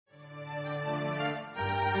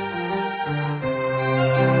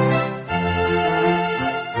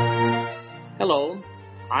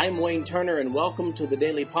I'm Wayne Turner, and welcome to the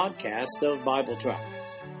daily podcast of Bible Track.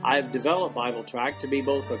 I've developed Bible Track to be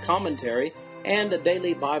both a commentary and a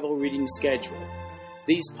daily Bible reading schedule.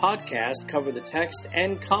 These podcasts cover the text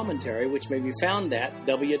and commentary, which may be found at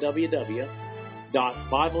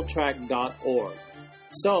www.bibletrack.org.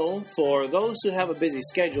 So, for those who have a busy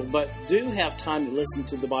schedule but do have time to listen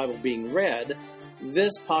to the Bible being read,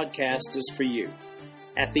 this podcast is for you.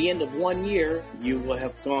 At the end of 1 year, you will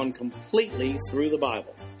have gone completely through the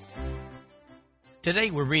Bible.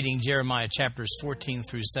 Today we're reading Jeremiah chapters 14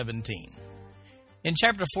 through 17. In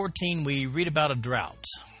chapter 14 we read about a drought.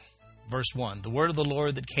 Verse 1, the word of the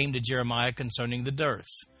Lord that came to Jeremiah concerning the dearth.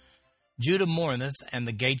 Judah mourneth, and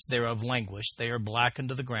the gates thereof languish. They are blackened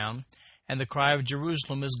to the ground, and the cry of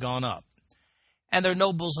Jerusalem is gone up. And their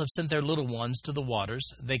nobles have sent their little ones to the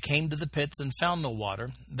waters. They came to the pits and found no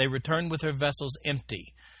water. They returned with their vessels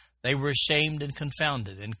empty. They were ashamed and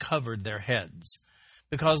confounded, and covered their heads.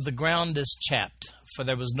 Because the ground is chapped, for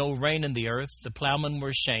there was no rain in the earth, the plowmen were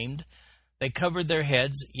ashamed. They covered their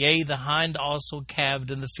heads, yea, the hind also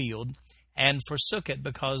calved in the field, and forsook it,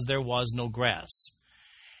 because there was no grass.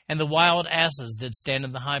 And the wild asses did stand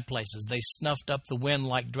in the high places. They snuffed up the wind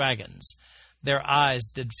like dragons. Their eyes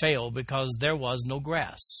did fail, because there was no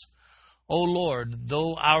grass. O Lord,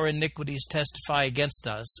 though our iniquities testify against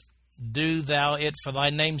us, do thou it for thy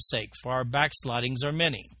name's sake, for our backslidings are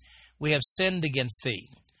many. We have sinned against thee.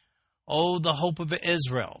 O the hope of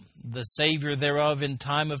Israel, the Savior thereof in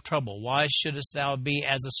time of trouble, why shouldest thou be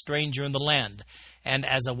as a stranger in the land, and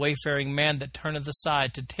as a wayfaring man that turneth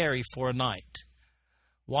aside to tarry for a night?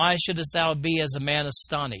 Why shouldest thou be as a man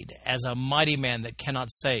astonied, as a mighty man that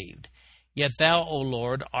cannot save? Yet thou, O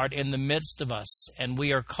Lord, art in the midst of us, and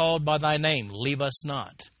we are called by thy name. Leave us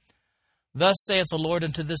not. Thus saith the Lord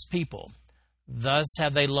unto this people, thus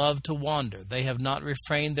have they loved to wander. They have not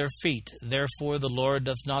refrained their feet. Therefore the Lord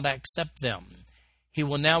doth not accept them. He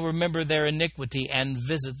will now remember their iniquity and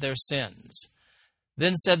visit their sins.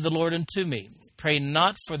 Then said the Lord unto me, pray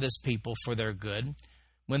not for this people for their good.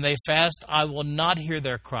 When they fast, I will not hear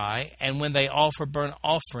their cry, and when they offer burnt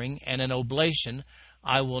offering and an oblation,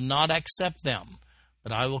 I will not accept them,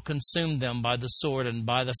 but I will consume them by the sword and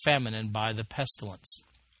by the famine and by the pestilence.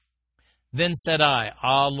 Then said I,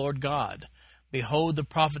 Ah, Lord God, behold, the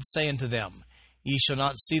prophets say unto them, Ye shall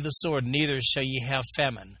not see the sword, neither shall ye have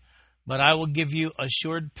famine, but I will give you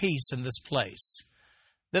assured peace in this place.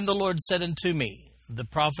 Then the Lord said unto me, The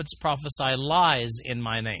prophets prophesy lies in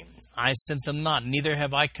my name. I sent them not, neither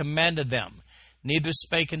have I commanded them, neither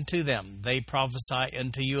spake unto them. They prophesy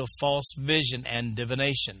unto you a false vision and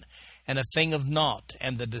divination, and a thing of naught,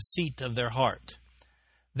 and the deceit of their heart.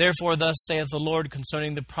 Therefore thus saith the Lord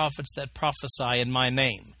concerning the prophets that prophesy in my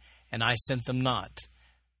name, and I sent them not.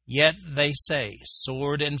 Yet they say,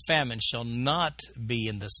 Sword and famine shall not be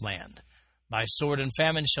in this land. By sword and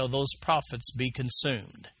famine shall those prophets be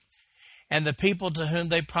consumed. And the people to whom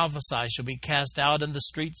they prophesy shall be cast out in the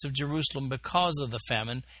streets of Jerusalem because of the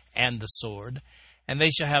famine and the sword, and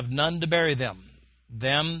they shall have none to bury them,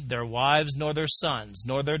 their wives, nor their sons,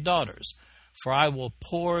 nor their daughters, for I will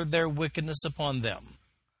pour their wickedness upon them.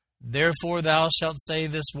 Therefore thou shalt say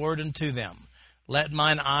this word unto them, Let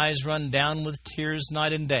mine eyes run down with tears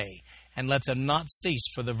night and day, and let them not cease,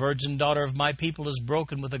 for the virgin daughter of my people is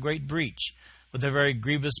broken with a great breach, with a very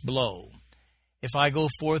grievous blow. If I go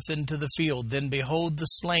forth into the field, then behold the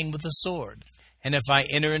slain with the sword. And if I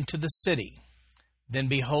enter into the city, then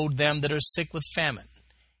behold them that are sick with famine.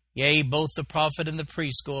 Yea, both the prophet and the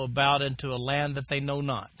priest go about into a land that they know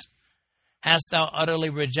not. Hast thou utterly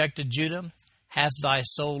rejected Judah? Hath thy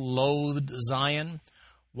soul loathed Zion?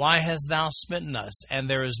 Why hast thou smitten us, and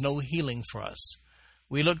there is no healing for us?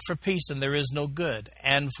 We looked for peace, and there is no good,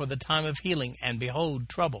 and for the time of healing, and behold,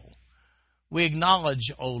 trouble. We acknowledge,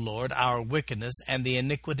 O Lord, our wickedness and the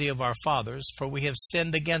iniquity of our fathers, for we have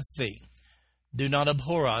sinned against thee. Do not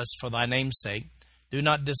abhor us for thy name's sake. Do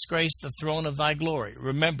not disgrace the throne of thy glory.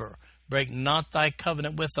 Remember, break not thy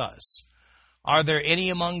covenant with us. Are there any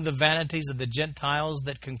among the vanities of the Gentiles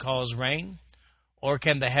that can cause rain? Or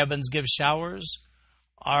can the heavens give showers?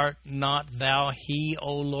 Art not thou he,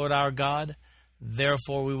 O Lord our God?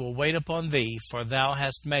 Therefore we will wait upon thee, for thou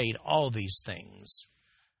hast made all these things.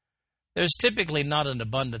 There's typically not an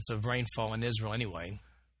abundance of rainfall in Israel anyway,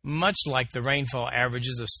 much like the rainfall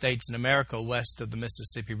averages of states in America west of the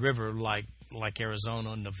Mississippi River, like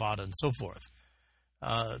Arizona, Nevada, and so forth.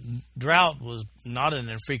 Drought was not an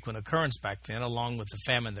infrequent occurrence back then, along with the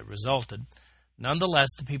famine that resulted. Nonetheless,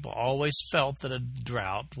 the people always felt that a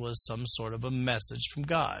drought was some sort of a message from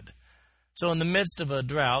God. So in the midst of a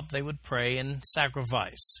drought, they would pray and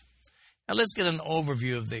sacrifice. Now let's get an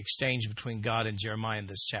overview of the exchange between God and Jeremiah in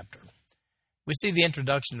this chapter. We see the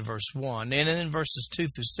introduction to verse 1, and in verses 2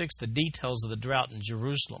 through 6, the details of the drought in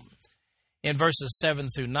Jerusalem. In verses 7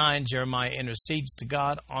 through 9, Jeremiah intercedes to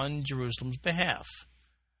God on Jerusalem's behalf.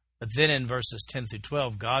 But then in verses 10 through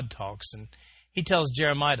 12, God talks, and he tells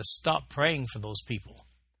Jeremiah to stop praying for those people.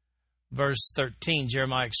 Verse 13,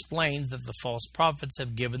 Jeremiah explains that the false prophets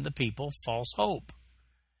have given the people false hope.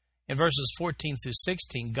 In verses 14 through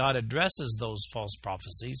 16, God addresses those false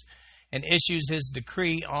prophecies and issues his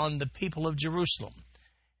decree on the people of Jerusalem.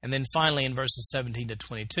 And then finally, in verses 17 to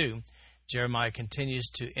 22, Jeremiah continues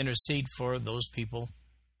to intercede for those people,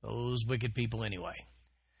 those wicked people anyway.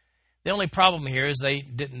 The only problem here is they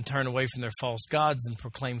didn't turn away from their false gods and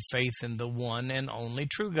proclaim faith in the one and only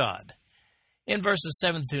true God. In verses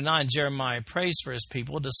 7 through 9, Jeremiah prays for his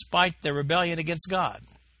people despite their rebellion against God.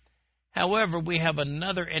 However, we have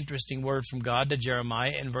another interesting word from God to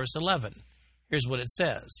Jeremiah in verse 11. Here's what it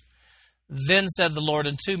says. Then said the Lord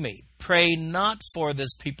unto me, pray not for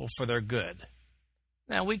this people for their good.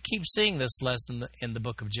 Now, we keep seeing this lesson in the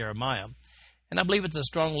book of Jeremiah, and I believe it's a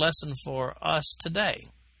strong lesson for us today.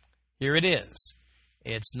 Here it is.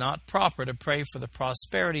 It's not proper to pray for the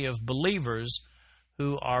prosperity of believers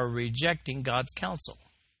who are rejecting God's counsel.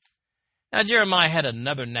 Now, Jeremiah had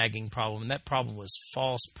another nagging problem, and that problem was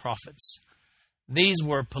false prophets. These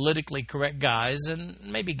were politically correct guys, and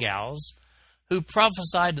maybe gals, who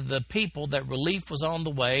prophesied to the people that relief was on the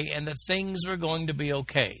way and that things were going to be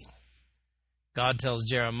okay. God tells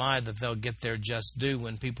Jeremiah that they'll get their just due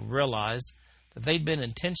when people realize that they'd been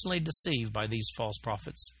intentionally deceived by these false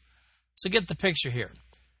prophets. So get the picture here.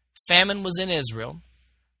 Famine was in Israel.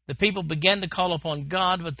 The people began to call upon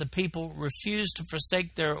God, but the people refused to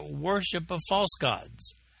forsake their worship of false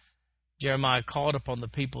gods. Jeremiah called upon the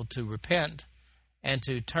people to repent and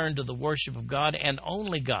to turn to the worship of God and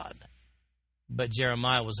only God. But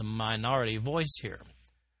Jeremiah was a minority voice here.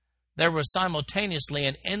 There was simultaneously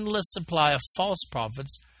an endless supply of false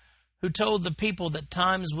prophets who told the people that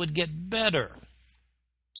times would get better.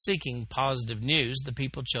 Seeking positive news, the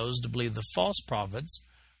people chose to believe the false prophets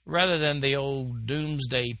rather than the old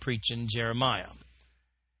doomsday preaching Jeremiah.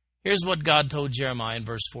 Here's what God told Jeremiah in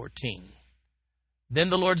verse 14. Then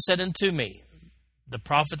the Lord said unto me, the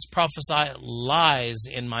prophets prophesy lies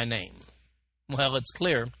in my name. Well, it's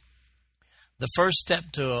clear. The first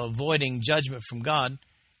step to avoiding judgment from God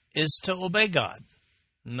is to obey God.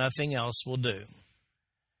 Nothing else will do.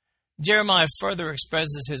 Jeremiah further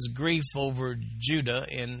expresses his grief over Judah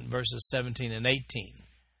in verses 17 and 18.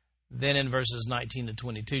 Then in verses 19 and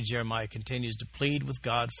 22, Jeremiah continues to plead with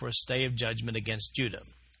God for a stay of judgment against Judah.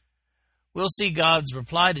 We'll see God's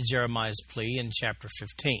reply to Jeremiah's plea in chapter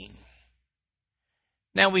 15.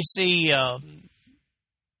 Now we see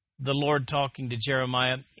the Lord talking to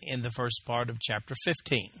Jeremiah in the first part of chapter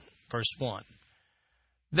 15, verse 1.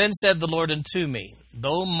 Then said the Lord unto me,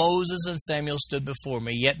 though Moses and Samuel stood before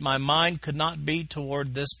me, yet my mind could not be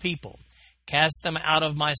toward this people. Cast them out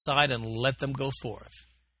of my sight, and let them go forth.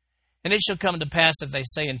 And it shall come to pass, if they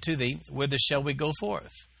say unto thee, whither shall we go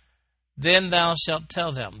forth? Then thou shalt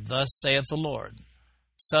tell them, thus saith the Lord,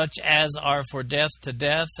 such as are for death to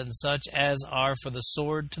death, and such as are for the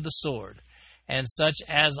sword to the sword, and such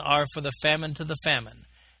as are for the famine to the famine,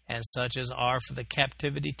 and such as are for the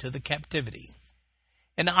captivity to the captivity.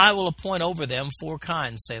 And I will appoint over them 4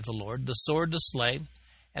 kinds, saith the Lord, the sword to slay,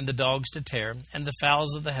 and the dogs to tear, and the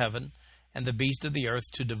fowls of the heaven, and the beasts of the earth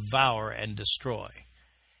to devour and destroy.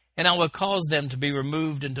 And I will cause them to be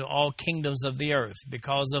removed into all kingdoms of the earth,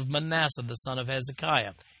 because of Manasseh the son of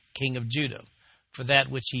Hezekiah, king of Judah, for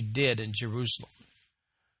that which he did in Jerusalem.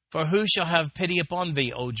 For who shall have pity upon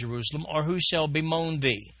thee, O Jerusalem, or who shall bemoan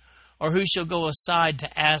thee, or who shall go aside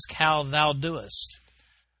to ask how thou doest?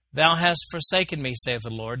 Thou hast forsaken me, saith the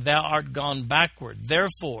Lord, thou art gone backward.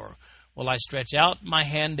 Therefore will I stretch out my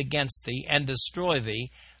hand against thee, and destroy thee.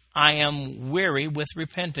 I am weary with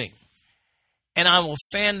repenting. And I will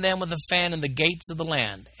fan them with a fan in the gates of the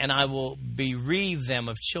land, and I will bereave them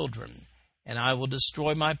of children, and I will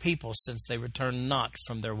destroy my people, since they return not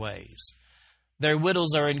from their ways. Their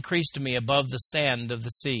widows are increased to me above the sand of the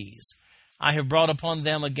seas. I have brought upon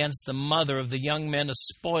them against the mother of the young men a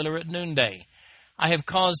spoiler at noonday. I have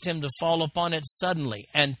caused him to fall upon it suddenly,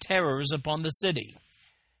 and terrors upon the city.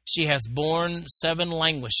 She hath borne 7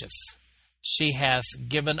 languisheth. She hath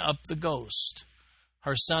given up the ghost.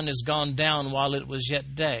 Her son is gone down while it was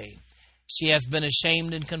yet day. She hath been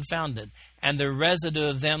ashamed and confounded, and the residue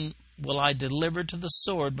of them will I deliver to the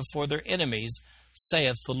sword before their enemies,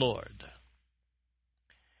 saith the Lord.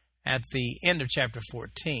 At the end of chapter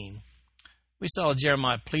 14, we saw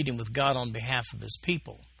Jeremiah pleading with God on behalf of his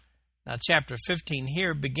people. Now, chapter 15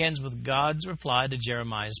 here begins with God's reply to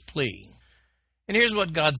Jeremiah's plea. And here's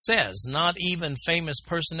what God says. Not even famous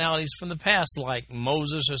personalities from the past like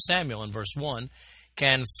Moses or Samuel in verse 1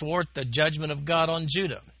 can thwart the judgment of God on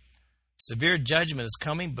Judah. Severe judgment is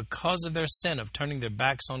coming because of their sin of turning their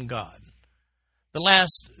backs on God. The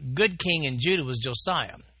last good king in Judah was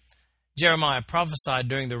Josiah. Jeremiah prophesied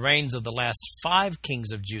during the reigns of the last 5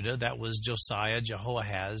 kings of Judah. That was Josiah,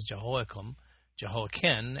 Jehoahaz, Jehoiakim,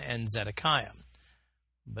 Jehoiakim, and Zedekiah.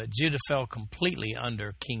 But Judah fell completely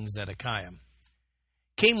under King Zedekiah.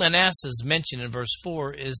 King Manasseh's mention in verse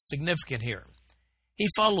 4 is significant here. He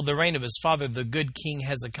followed the reign of his father, the good King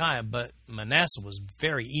Hezekiah, but Manasseh was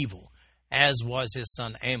very evil, as was his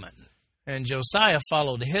son Amon. And Josiah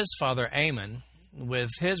followed his father Amon with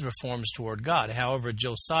his reforms toward God. However,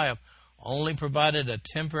 Josiah only provided a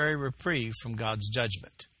temporary reprieve from God's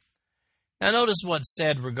judgment. Now notice what's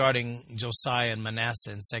said regarding Josiah and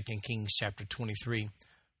Manasseh in 2 Kings chapter 23,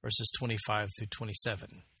 verses 25 through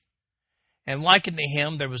 27. And likened to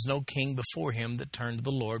him, there was no king before him that turned to the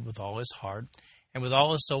Lord with all his heart, and with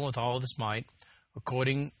all his soul, and with all his might,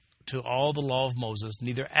 according to all the law of Moses,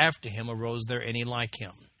 neither after him arose there any like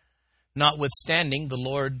him. Notwithstanding, the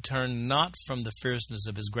Lord turned not from the fierceness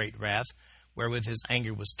of his great wrath, wherewith his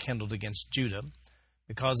anger was kindled against Judah,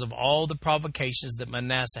 because of all the provocations that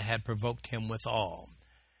Manasseh had provoked him withal.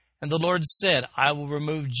 And the Lord said, I will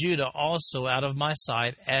remove Judah also out of my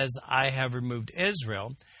sight, as I have removed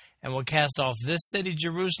Israel, and will cast off this city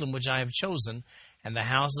Jerusalem which I have chosen, and the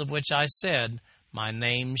house of which I said, my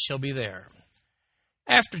name shall be there.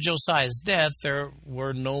 After Josiah's death, there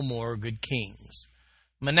were no more good kings.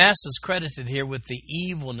 Manasseh is credited here with the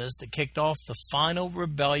evilness that kicked off the final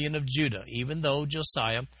rebellion of Judah, even though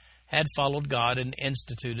Josiah had followed God and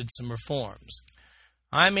instituted some reforms.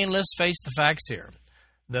 Let's face the facts here.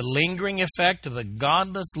 The lingering effect of the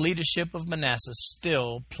godless leadership of Manasseh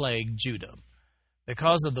still plagued Judah.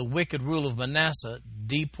 Because of the wicked rule of Manasseh,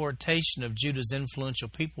 deportation of Judah's influential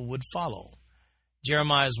people would follow.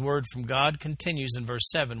 Jeremiah's word from God continues in verse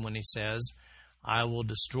 7 when he says, I will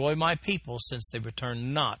destroy my people since they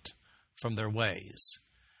return not from their ways.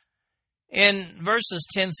 In verses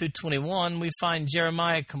 10 through 21, we find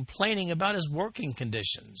Jeremiah complaining about his working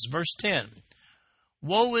conditions. Verse 10,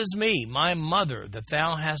 Woe is me, my mother, that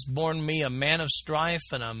thou hast borne me a man of strife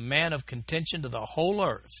and a man of contention to the whole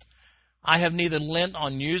earth. I have neither lent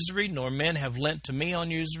on usury, nor men have lent to me on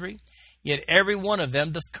usury, yet every one of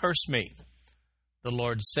them doth curse me. The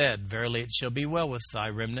Lord said, Verily it shall be well with thy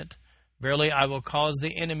remnant. Verily I will cause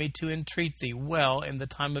the enemy to entreat thee well in the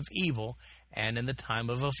time of evil and in the time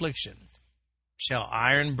of affliction. Shall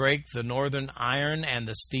iron break the northern iron and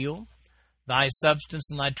the steel? Thy substance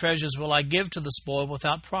and thy treasures will I give to the spoil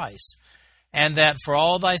without price, and that for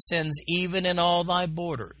all thy sins, even in all thy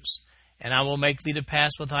borders. And I will make thee to pass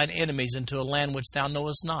with thine enemies into a land which thou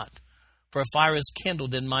knowest not. For a fire is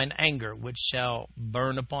kindled in mine anger, which shall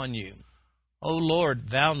burn upon you. O Lord,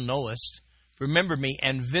 thou knowest. Remember me,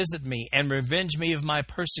 and visit me, and revenge me of my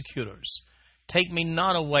persecutors. Take me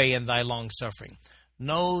not away in thy longsuffering.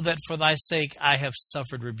 Know that for thy sake I have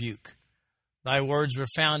suffered rebuke. Thy words were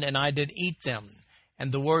found, and I did eat them.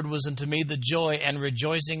 And the word was unto me the joy and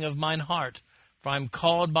rejoicing of mine heart. For I am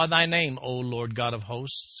called by thy name, O Lord God of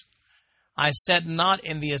hosts. I sat not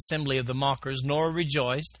in the assembly of the mockers, nor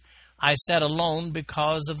rejoiced. I sat alone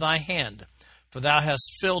because of thy hand. For thou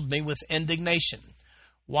hast filled me with indignation.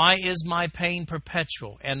 Why is my pain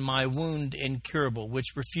perpetual, and my wound incurable,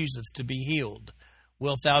 which refuseth to be healed?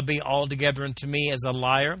 Wilt thou be altogether unto me as a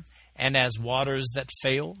liar, and as waters that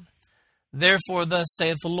fail? Therefore thus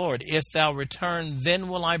saith the Lord, If thou return, then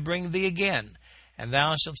will I bring thee again, and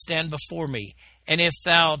thou shalt stand before me. And if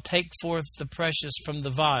thou take forth the precious from the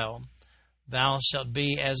vial, thou shalt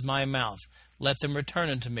be as my mouth. Let them return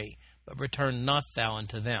unto me, but return not thou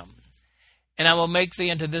unto them. And I will make thee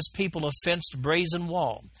unto this people a fenced brazen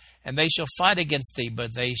wall, and they shall fight against thee,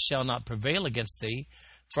 but they shall not prevail against thee.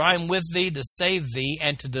 For I am with thee to save thee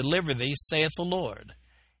and to deliver thee, saith the Lord.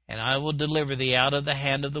 And I will deliver thee out of the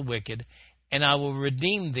hand of the wicked, and I will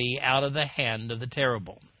redeem thee out of the hand of the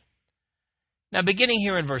terrible. Now, beginning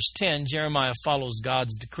here in verse 10, Jeremiah follows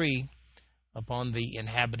God's decree upon the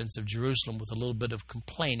inhabitants of Jerusalem with a little bit of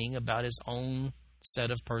complaining about his own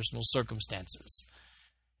set of personal circumstances.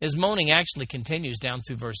 His moaning actually continues down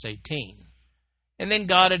through verse 18. And then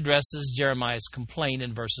God addresses Jeremiah's complaint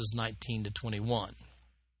in verses 19 to 21.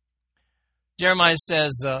 Jeremiah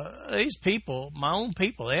says, these people, my own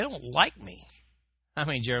people, they don't like me.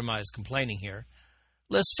 Jeremiah is complaining here.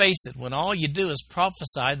 Let's face it, when all you do is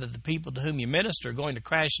prophesy that the people to whom you minister are going to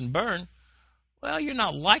crash and burn, well, you're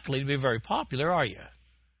not likely to be very popular, are you?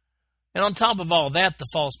 And on top of all that, the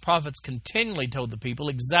false prophets continually told the people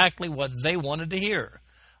exactly what they wanted to hear,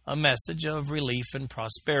 a message of relief and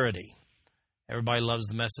prosperity. Everybody loves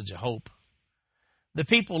the message of hope. The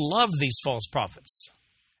people loved these false prophets.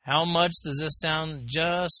 How much does this sound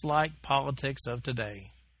just like politics of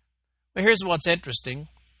today? But here's what's interesting.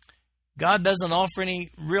 God doesn't offer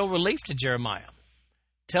any real relief to Jeremiah.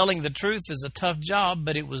 Telling the truth is a tough job,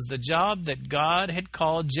 but it was the job that God had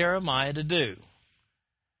called Jeremiah to do.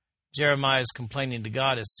 Jeremiah's complaining to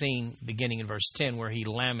God is seen beginning in verse 10, where he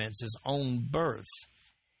laments his own birth.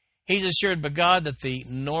 He's assured by God that the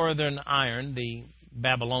northern iron, the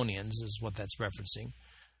Babylonians is what that's referencing,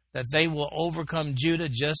 that they will overcome Judah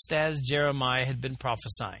just as Jeremiah had been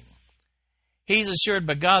prophesying. He's assured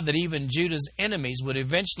by God that even Judah's enemies would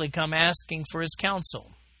eventually come asking for his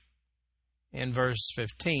counsel. In verse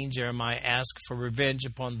 15, Jeremiah asked for revenge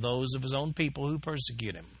upon those of his own people who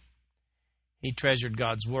persecute him. He treasured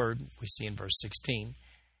God's word, we see in verse 16,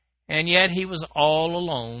 and yet he was all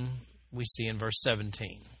alone, we see in verse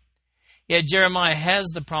 17. Yet Jeremiah has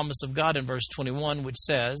the promise of God in verse 21, which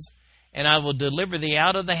says, "And I will deliver thee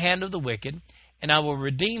out of the hand of the wicked, and I will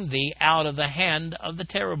redeem thee out of the hand of the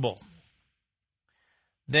terrible."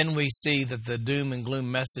 Then we see that the doom and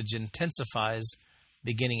gloom message intensifies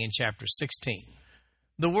beginning in chapter 16.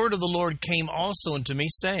 "The word of the Lord came also unto me,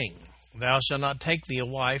 saying, Thou shalt not take thee a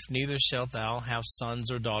wife, neither shalt thou have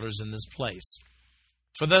sons or daughters in this place.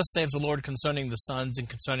 For thus saith the Lord concerning the sons and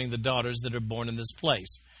concerning the daughters that are born in this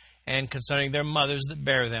place, and concerning their mothers that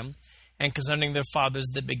bear them, and concerning their fathers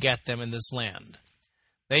that begat them in this land.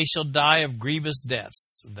 They shall die of grievous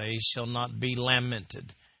deaths, they shall not be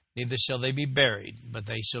lamented, neither shall they be buried, but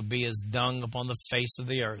they shall be as dung upon the face of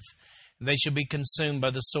the earth, and they shall be consumed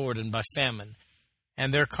by the sword and by famine,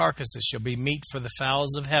 and their carcasses shall be meat for the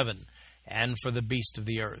fowls of heaven, and for the beast of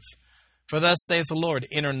the earth. For thus saith the Lord,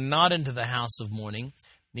 Enter not into the house of mourning,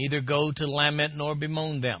 neither go to lament nor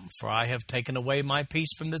bemoan them, for I have taken away my peace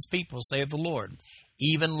from this people, saith the Lord,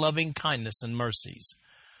 even loving kindness and mercies.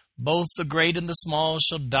 Both the great and the small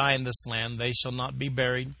shall die in this land, they shall not be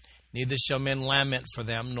buried, neither shall men lament for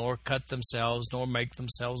them, nor cut themselves, nor make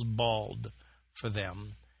themselves bald for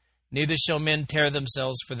them. Neither shall men tear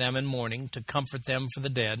themselves for them in mourning, to comfort them for the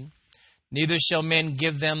dead. Neither shall men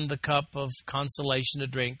give them the cup of consolation to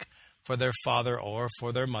drink for their father or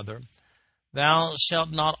for their mother. Thou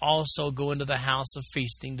shalt not also go into the house of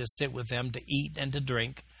feasting to sit with them to eat and to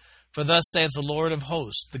drink. For thus saith the Lord of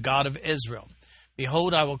hosts, the God of Israel,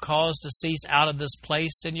 Behold, I will cause to cease out of this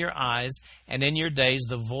place in your eyes and in your days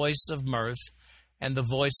the voice of mirth and the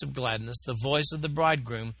voice of gladness, the voice of the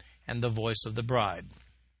bridegroom and the voice of the bride.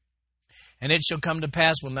 And it shall come to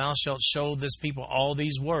pass when thou shalt show this people all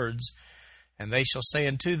these words, and they shall say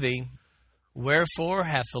unto thee, Wherefore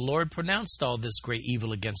hath the Lord pronounced all this great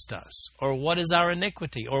evil against us? Or what is our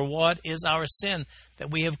iniquity? Or what is our sin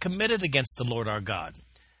that we have committed against the Lord our God?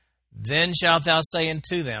 Then shalt thou say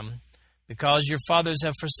unto them, Because your fathers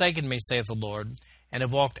have forsaken me, saith the Lord, and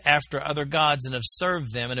have walked after other gods, and have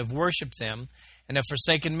served them, and have worshipped them, and have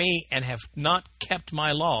forsaken me, and have not kept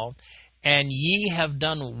my law, and ye have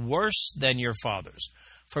done worse than your fathers.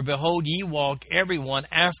 For behold, ye walk every one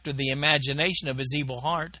after the imagination of his evil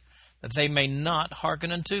heart, that they may not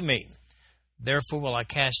hearken unto me. Therefore will I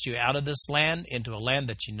cast you out of this land into a land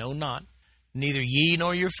that ye know not, neither ye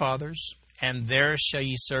nor your fathers, and there shall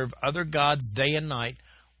ye serve other gods day and night,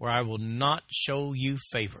 where I will not show you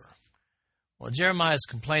favor." Well, Jeremiah is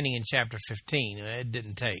complaining in chapter 15, and it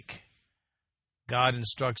didn't take. God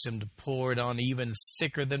instructs him to pour it on even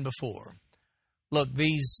thicker than before. Look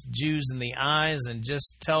these Jews in the eyes and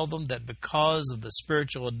just tell them that because of the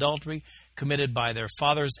spiritual adultery committed by their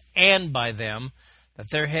fathers and by them, that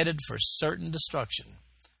they're headed for certain destruction.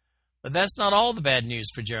 But that's not all the bad news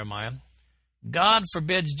for Jeremiah. God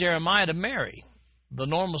forbids Jeremiah to marry. The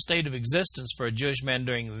normal state of existence for a Jewish man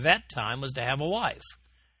during that time was to have a wife.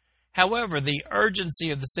 However, the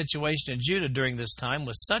urgency of the situation in Judah during this time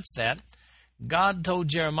was such that God told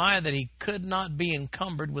Jeremiah that he could not be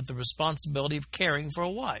encumbered with the responsibility of caring for a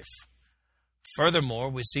wife.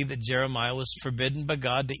 Furthermore, we see that Jeremiah was forbidden by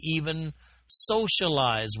God to even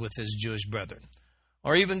socialize with his Jewish brethren,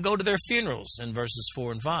 or even go to their funerals in verses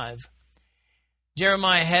 4 and 5.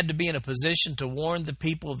 Jeremiah had to be in a position to warn the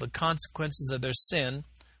people of the consequences of their sin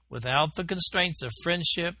without the constraints of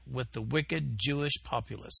friendship with the wicked Jewish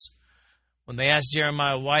populace. When they ask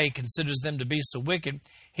Jeremiah why he considers them to be so wicked,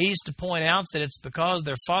 he's to point out that it's because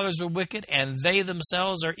their fathers were wicked and they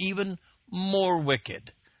themselves are even more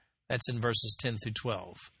wicked. That's in verses 10 through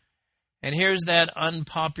 12. And here's that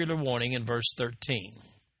unpopular warning in verse 13.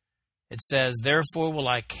 It says, Therefore will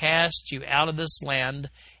I cast you out of this land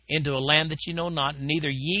into a land that ye know not, neither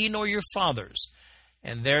ye nor your fathers.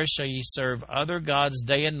 And there shall ye serve other gods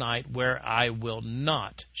day and night, where I will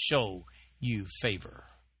not show you favor.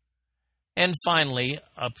 And finally,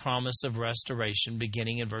 a promise of restoration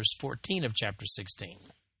beginning in verse 14 of chapter 16.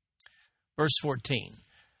 Verse 14,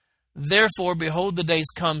 Therefore, behold, the days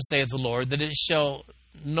come, saith the Lord, that it shall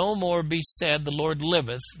no more be said, The Lord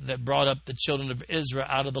liveth, that brought up the children of Israel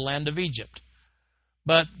out of the land of Egypt.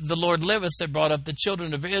 But the Lord liveth, that brought up the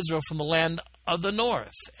children of Israel from the land of the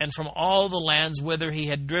north, and from all the lands whither he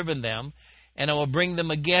had driven them, and I will bring them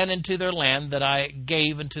again into their land that I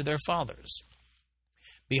gave unto their fathers.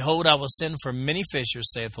 Behold, I will send for many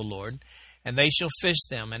fishers, saith the Lord, and they shall fish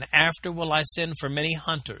them, and after will I send for many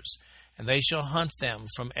hunters, and they shall hunt them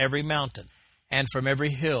from every mountain, and from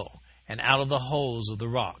every hill, and out of the holes of the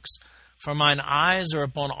rocks. For mine eyes are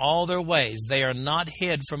upon all their ways, they are not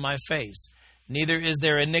hid from my face, neither is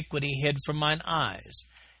their iniquity hid from mine eyes.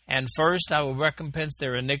 And first I will recompense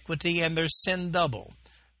their iniquity and their sin double,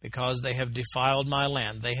 because they have defiled my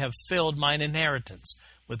land. They have filled mine inheritance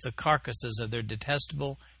with the carcasses of their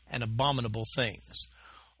detestable and abominable things.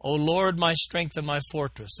 O Lord, my strength and my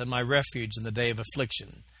fortress, and my refuge in the day of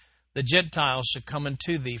affliction. The Gentiles shall come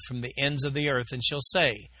unto thee from the ends of the earth, and shall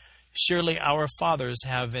say, Surely our fathers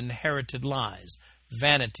have inherited lies,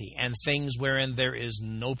 vanity, and things wherein there is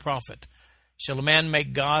no profit. Shall a man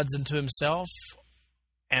make gods unto himself,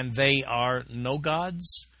 and they are no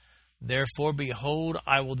gods? Therefore, behold,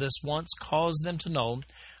 I will this once cause them to know,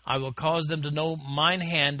 I will cause them to know mine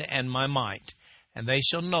hand and my might, and they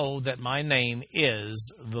shall know that my name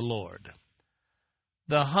is the Lord.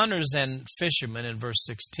 The hunters and fishermen in verse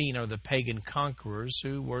 16 are the pagan conquerors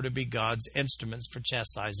who were to be God's instruments for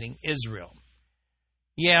chastising Israel.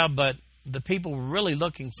 Yeah, but the people were really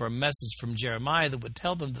looking for a message from Jeremiah that would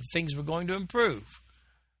tell them that things were going to improve.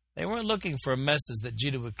 They weren't looking for a message that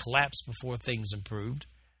Judah would collapse before things improved.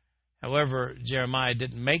 However, Jeremiah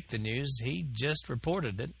didn't make the news, he just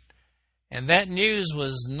reported it. And that news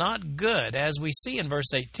was not good, as we see in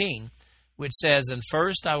verse 18, which says, And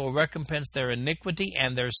first I will recompense their iniquity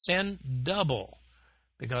and their sin double,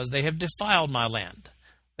 because they have defiled my land.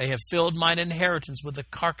 They have filled mine inheritance with the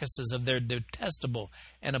carcasses of their detestable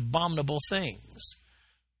and abominable things.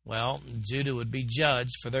 Well, Judah would be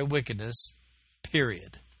judged for their wickedness,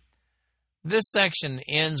 period. This section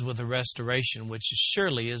ends with a restoration which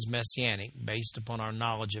surely is messianic, based upon our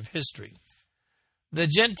knowledge of history. The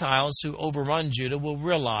Gentiles who overrun Judah will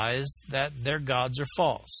realize that their gods are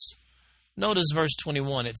false. Notice verse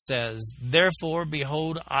 21, it says, Therefore,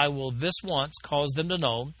 behold, I will this once cause them to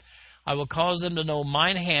know, I will cause them to know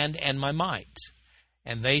mine hand and my might,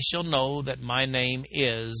 and they shall know that my name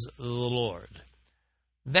is the Lord.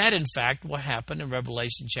 That, in fact, will happen in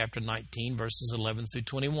Revelation chapter 19, verses 11 through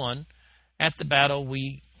 21, at the battle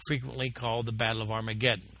we frequently call the Battle of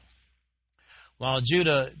Armageddon. While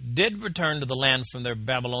Judah did return to the land from their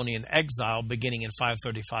Babylonian exile beginning in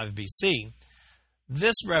 535 BC,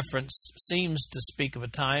 this reference seems to speak of a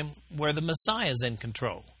time where the Messiah is in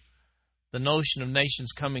control. The notion of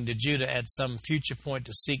nations coming to Judah at some future point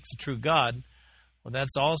to seek the true God, well,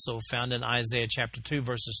 that's also found in Isaiah chapter 2,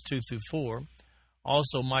 verses 2 through 4,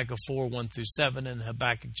 also Micah 4, 1 through 7, and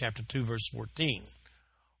Habakkuk chapter 2, verse 14.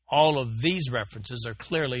 All of these references are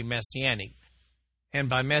clearly messianic, and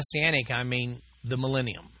by messianic I mean the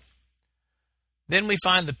millennium. Then we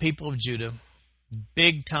find the people of Judah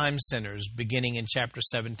big-time sinners, beginning in chapter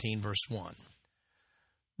 17, verse 1.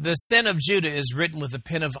 The sin of Judah is written with a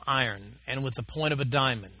pen of iron and with the point of a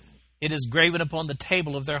diamond. It is graven upon the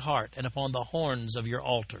table of their heart and upon the horns of your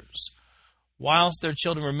altars. Whilst their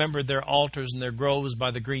children remembered their altars and their groves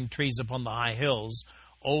by the green trees upon the high hills,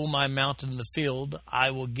 O my mountain in the field,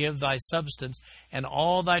 I will give thy substance and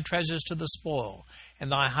all thy treasures to the spoil,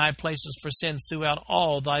 and thy high places for sin throughout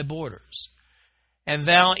all thy borders. And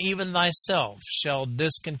thou even thyself shalt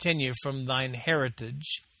discontinue from thine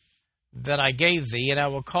heritage that I gave thee, and I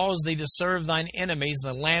will cause thee to serve thine enemies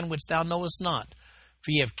in the land which thou knowest not.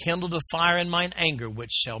 For ye have kindled a fire in mine anger,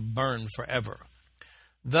 which shall burn forever.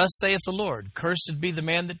 Thus saith the Lord, Cursed be the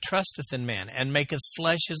man that trusteth in man, and maketh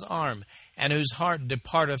flesh his arm, and whose heart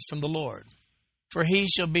departeth from the Lord. For he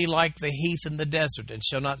shall be like the heath in the desert, and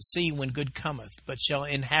shall not see when good cometh, but shall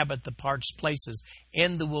inhabit the parched places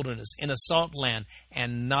in the wilderness, in a salt land,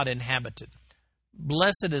 and not inhabited.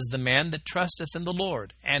 Blessed is the man that trusteth in the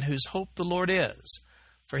Lord, and whose hope the Lord is.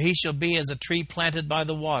 For he shall be as a tree planted by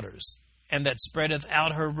the waters, and that spreadeth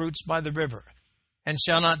out her roots by the river, and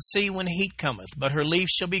shall not see when heat cometh, but her leaf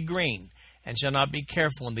shall be green, and shall not be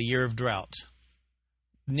careful in the year of drought,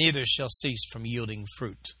 neither shall cease from yielding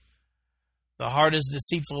fruit. The heart is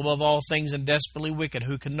deceitful above all things and desperately wicked.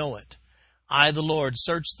 Who can know it? I, the Lord,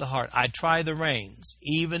 search the heart. I try the reins,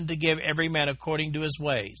 even to give every man according to his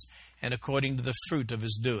ways and according to the fruit of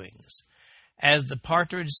his doings. As the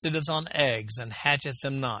partridge sitteth on eggs and hatcheth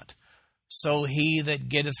them not, so he that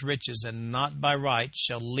getteth riches and not by right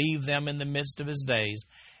shall leave them in the midst of his days,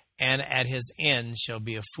 and at his end shall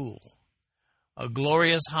be a fool. A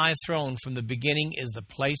glorious high throne from the beginning is the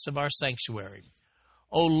place of our sanctuary.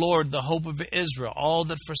 O Lord, the hope of Israel, all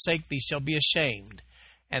that forsake thee shall be ashamed,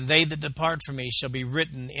 and they that depart from me shall be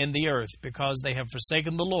written in the earth, because they have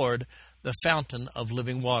forsaken the Lord, the fountain of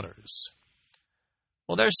living waters.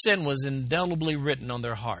 Well, their sin was indelibly written on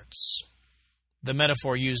their hearts. The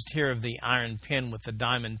metaphor used here of the iron pen with the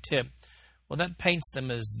diamond tip, well, that paints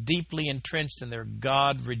them as deeply entrenched in their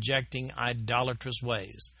God-rejecting, idolatrous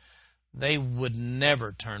ways. They would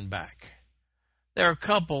never turn back. There are a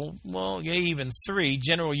couple, even 3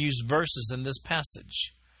 general use verses in this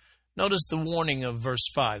passage. Notice the warning of verse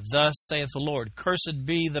 5. Thus saith the Lord, Cursed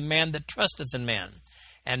be the man that trusteth in man,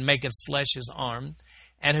 and maketh flesh his arm,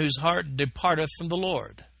 and whose heart departeth from the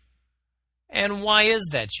Lord. And why is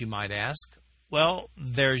that, you might ask? Well,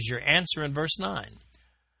 there's your answer in verse 9.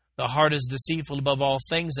 The heart is deceitful above all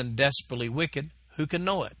things and desperately wicked. Who can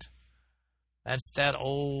know it? That's that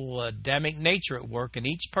old Adamic nature at work in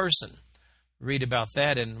each person. Read about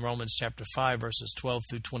that in Romans chapter 5, verses 12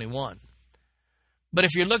 through 21. But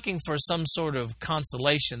if you're looking for some sort of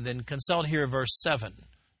consolation, then consult here verse 7.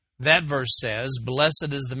 That verse says,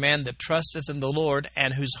 Blessed is the man that trusteth in the Lord,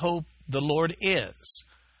 and whose hope the Lord is.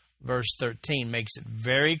 Verse 13 makes it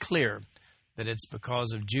very clear that it's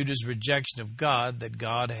because of Judah's rejection of God that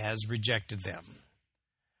God has rejected them.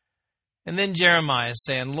 And then Jeremiah is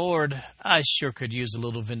saying, Lord, I sure could use a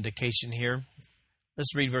little vindication here.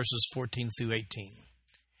 Let's read verses 14 through 18.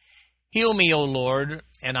 Heal me, O Lord,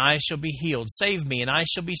 and I shall be healed. Save me, and I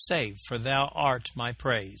shall be saved, for thou art my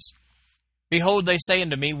praise. Behold, they say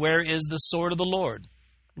unto me, Where is the sword of the Lord?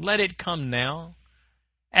 Let it come now.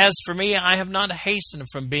 As for me, I have not hastened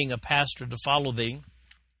from being a pastor to follow thee,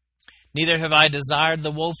 neither have I desired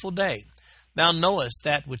the woeful day. Thou knowest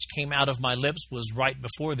that which came out of my lips was right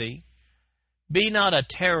before thee. Be not a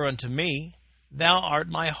terror unto me. Thou art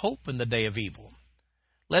my hope in the day of evil.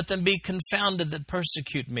 Let them be confounded that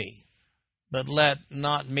persecute me, but let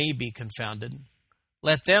not me be confounded.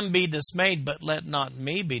 Let them be dismayed, but let not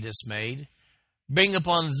me be dismayed. Bring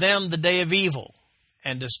upon them the day of evil,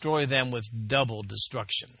 and destroy them with double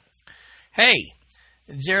destruction. Hey,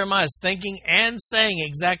 Jeremiah is thinking and saying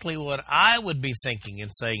exactly what I would be thinking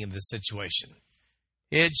and saying in this situation.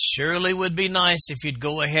 It surely would be nice if you'd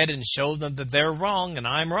go ahead and show them that they're wrong and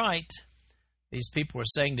I'm right. These people were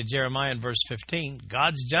saying to Jeremiah in verse 15,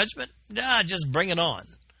 God's judgment? Just bring it on.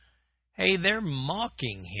 Hey, they're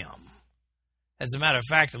mocking him. As a matter of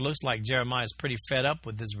fact, it looks like Jeremiah is pretty fed up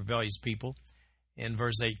with his rebellious people in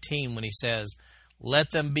verse 18 when he says,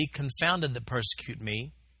 Let them be confounded that persecute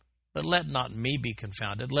me, but let not me be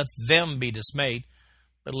confounded. Let them be dismayed,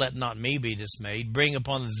 but let not me be dismayed. Bring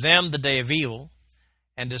upon them the day of evil,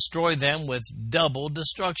 and destroy them with double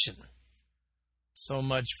destruction. So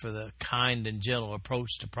much for the kind and gentle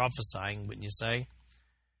approach to prophesying, wouldn't you say?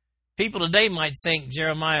 People today might think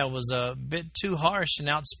Jeremiah was a bit too harsh and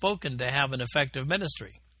outspoken to have an effective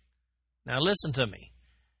ministry. Now listen to me.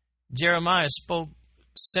 Jeremiah spoke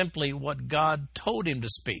simply what God told him to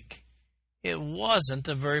speak. It wasn't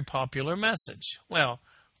a very popular message. Well,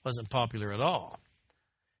 it wasn't popular at all.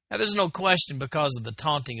 Now, there's no question because of the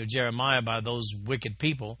taunting of Jeremiah by those wicked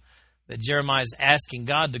people that Jeremiah is asking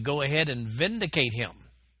God to go ahead and vindicate him.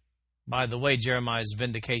 By the way, Jeremiah's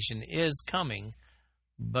vindication is coming,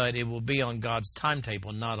 but it will be on God's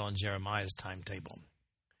timetable, not on Jeremiah's timetable.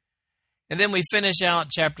 And then we finish out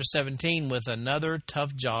chapter 17 with another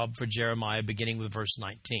tough job for Jeremiah, beginning with verse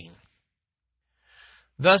 19.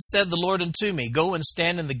 Thus said the Lord unto me, Go and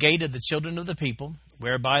stand in the gate of the children of the people,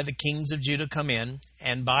 whereby the kings of Judah come in,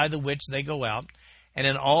 and by the which they go out, and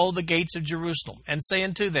in all the gates of Jerusalem, and say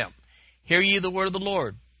unto them, Hear ye the word of the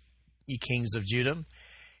Lord, ye kings of Judah,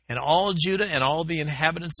 and all Judah and all the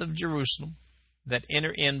inhabitants of Jerusalem that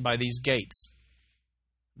enter in by these gates.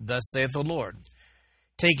 Thus saith the Lord,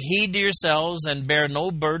 Take heed to yourselves, and bear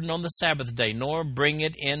no burden on the Sabbath day, nor bring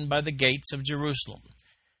it in by the gates of Jerusalem.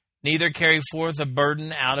 Neither carry forth a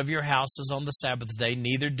burden out of your houses on the Sabbath day,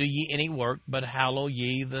 neither do ye any work, but hallow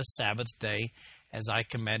ye the Sabbath day, as I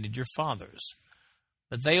commanded your fathers.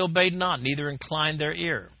 But they obeyed not, neither inclined their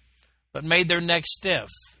ear, but made their neck stiff,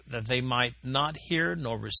 that they might not hear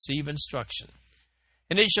nor receive instruction.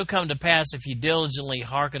 And it shall come to pass, if ye diligently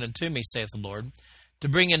hearken unto me, saith the Lord, to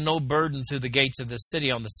bring in no burden through the gates of this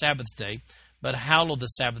city on the Sabbath day, but hallow the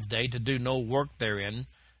Sabbath day, to do no work therein.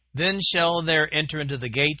 Then shall there enter into the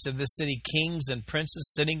gates of this city kings and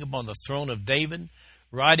princes sitting upon the throne of David,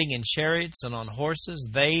 riding in chariots and on horses,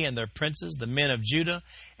 they and their princes, the men of Judah,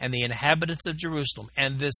 and the inhabitants of Jerusalem.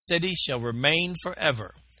 And this city shall remain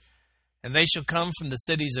forever. And they shall come from the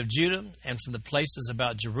cities of Judah, and from the places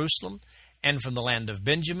about Jerusalem, and from the land of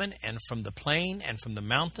Benjamin, and from the plain, and from the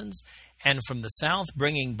mountains, and from the south,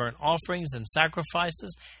 bringing burnt offerings and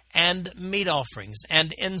sacrifices, and meat offerings,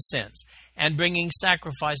 and incense, and bringing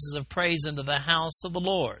sacrifices of praise into the house of the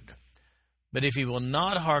Lord. But if ye will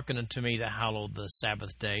not hearken unto me to hallow the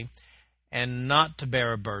Sabbath day, and not to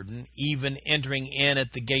bear a burden, even entering in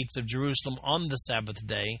at the gates of Jerusalem on the Sabbath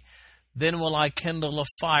day, then will I kindle a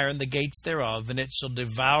fire in the gates thereof, and it shall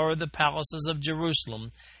devour the palaces of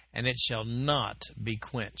Jerusalem, and it shall not be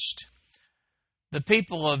quenched. The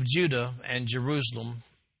people of Judah and Jerusalem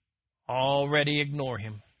already ignore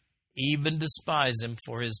him, even despise him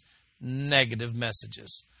for his negative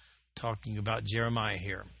messages. Talking about Jeremiah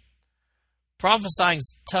here.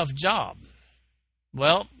 Prophesying's a tough job.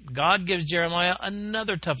 Well, God gives Jeremiah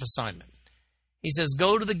another tough assignment. He says,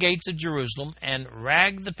 go to the gates of Jerusalem and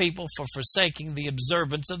rag the people for forsaking the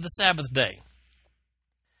observance of the Sabbath day.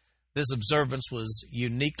 This observance was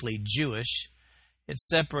uniquely Jewish. It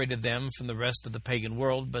separated them from the rest of the pagan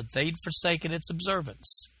world, but they'd forsaken its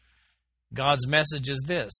observance. God's message is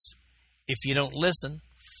this: if you don't listen,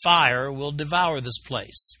 fire will devour this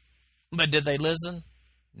place. But did they listen?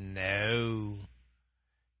 No.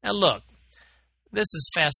 Now look, this is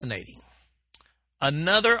fascinating.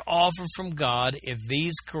 Another offer from God if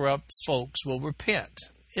these corrupt folks will repent.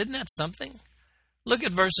 Isn't that something? Look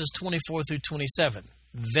at verses 24 through 27.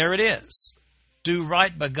 There it is. Do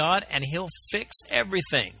right by God, and he'll fix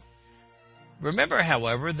everything. Remember,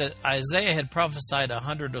 however, that Isaiah had prophesied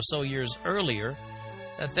 100 or so years earlier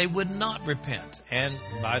that they would not repent. And,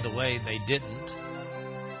 by the way, they didn't.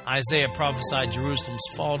 Isaiah prophesied Jerusalem's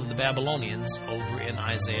fall to the Babylonians over in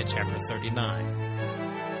Isaiah chapter 39.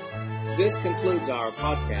 This concludes our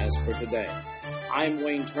podcast for today. I'm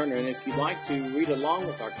Wayne Turner, and if you'd like to read along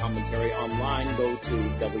with our commentary online, go to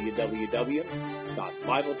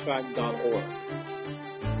www.bibletrack.org.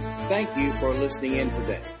 Thank you for listening in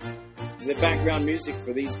today. The background music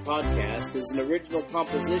for these podcasts is an original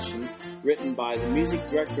composition written by the music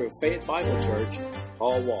director of Fayette Bible Church,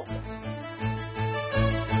 Paul Walker.